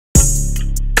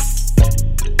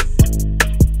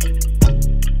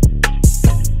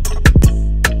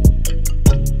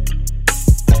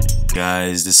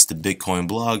guys? This is the Bitcoin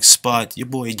blog spot, your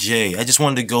boy Jay. I just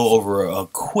wanted to go over a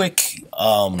quick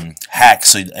hack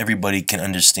so everybody can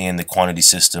understand the quantity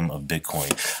system of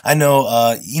Bitcoin. I know,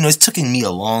 it's taken me a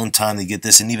long time to get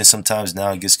this, and even sometimes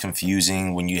now it gets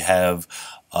confusing when you have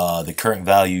the current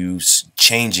values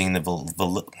changing,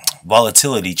 the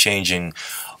volatility changing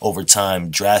over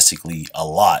time drastically a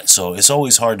lot. So it's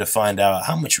always hard to find out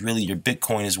how much really your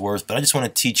Bitcoin is worth, but I just want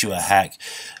to teach you a hack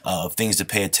of things to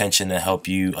pay attention to help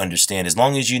you understand. As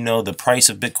long as you know the price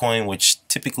of Bitcoin, which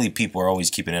typically people are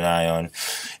always keeping an eye on,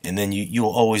 and then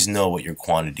you'll always know what your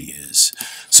quantity is.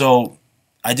 So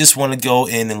I just want to go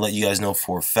in and let you guys know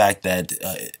for a fact that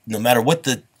no matter what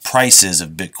the prices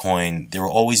of Bitcoin, there will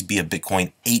always be a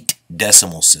Bitcoin 8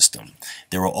 decimal system.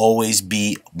 There will always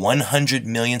be 100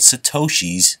 million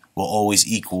Satoshis will always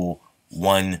equal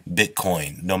 1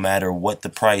 Bitcoin, no matter what the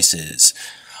price is.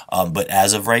 But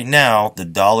as of right now, the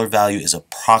dollar value is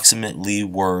approximately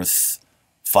worth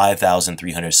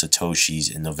 5,300 Satoshis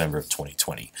in November of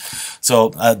 2020. So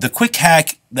the quick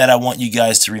hack that I want you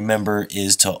guys to remember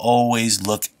is to always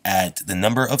look at the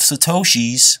number of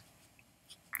Satoshis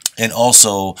and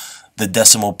also the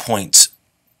decimal points,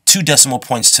 2 decimal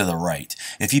points to the right.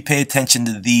 If you pay attention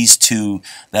to these two,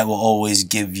 that will always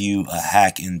give you a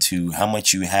hack into how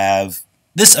much you have.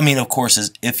 This, of course,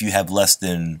 is if you have less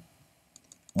than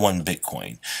 1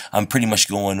 Bitcoin. I'm pretty much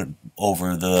going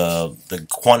over the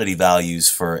quantity values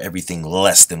for everything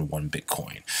less than 1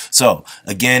 Bitcoin. So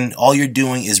again, all you're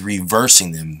doing is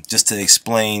reversing them. Just to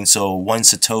explain, so 1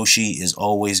 Satoshi is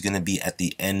always going to be at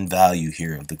the end value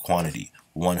here of the quantity.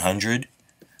 100.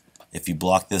 If you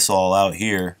block this all out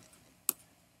here,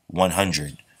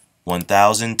 100.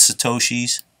 1,000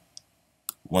 Satoshis,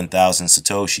 1,000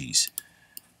 Satoshis.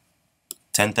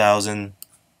 10,000,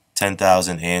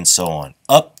 10,000, and so on.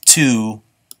 Up to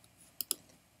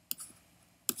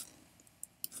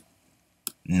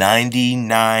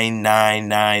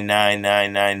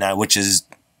 99,999,999, which is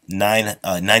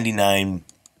 99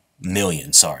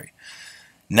 million, sorry.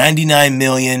 99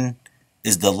 million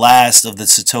is the last of the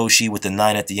Satoshi with the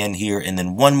 9 at the end here, and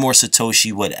then 1 more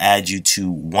Satoshi would add you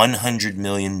to 100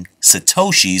 million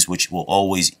Satoshis, which will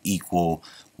always equal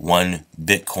 1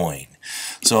 Bitcoin.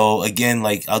 So again,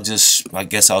 I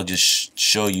guess I'll just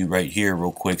show you right here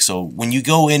real quick. So when you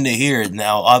go into here,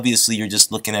 now obviously you're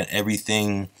just looking at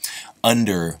everything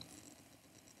under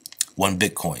 1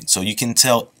 Bitcoin. So you can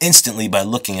tell instantly by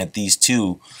looking at these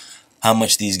two how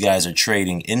much these guys are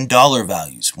trading in dollar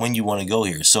values when you want to go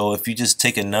here. So if you just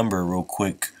take a number real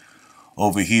quick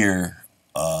over here,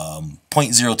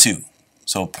 0.02.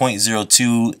 So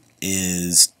 0.02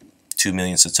 is 2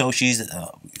 million Satoshis.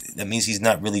 That means he's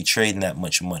not really trading that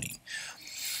much money.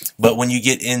 But when you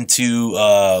get into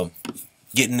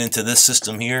getting into this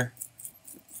system here,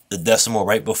 the decimal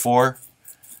right before,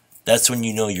 that's when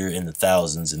you know you're in the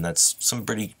thousands, and that's some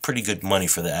pretty good money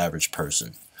for the average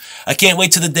person. I can't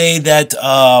wait to the day that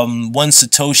 1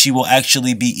 Satoshi will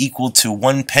actually be equal to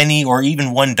 1 penny or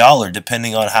even $1,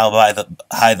 depending on how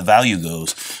high the value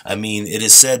goes. It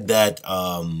is said that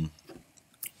 1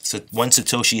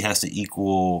 Satoshi has to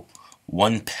equal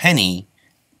 1 penny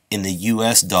in the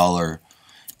US dollar,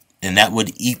 and that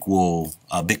would equal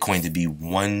Bitcoin to be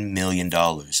 $1 million.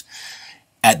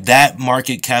 At that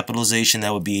market capitalization,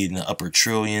 that would be in the upper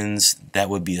trillions. That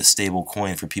would be a stable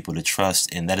coin for people to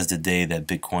trust, and that is the day that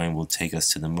Bitcoin will take us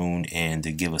to the moon and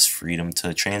to give us freedom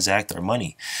to transact our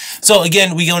money. So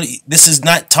again, this is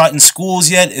not taught in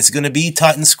schools yet. It's going to be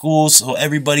taught in schools. So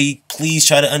everybody, please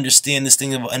try to understand this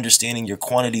thing of understanding your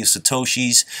quantity of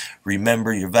Satoshis.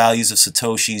 Remember your values of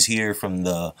Satoshis here from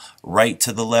the right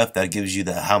to the left. That gives you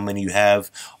how many you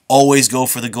have. Always go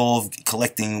for the goal of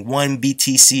collecting 1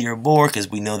 BTC or more, because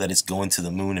we know that it's going to the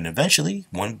moon, and eventually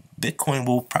 1 Bitcoin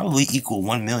will probably equal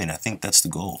 1 million. I think that's the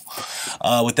goal.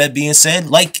 With that being said,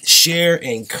 like, share,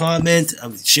 and comment.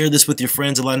 Share this with your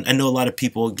friends. I know a lot of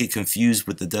people get confused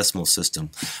with the decimal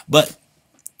system. But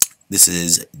this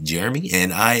is Jeremy,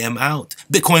 and I am out.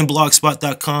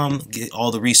 BitcoinBlogspot.com. Get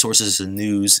all the resources and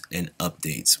news and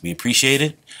updates. We appreciate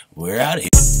it. We're out of here.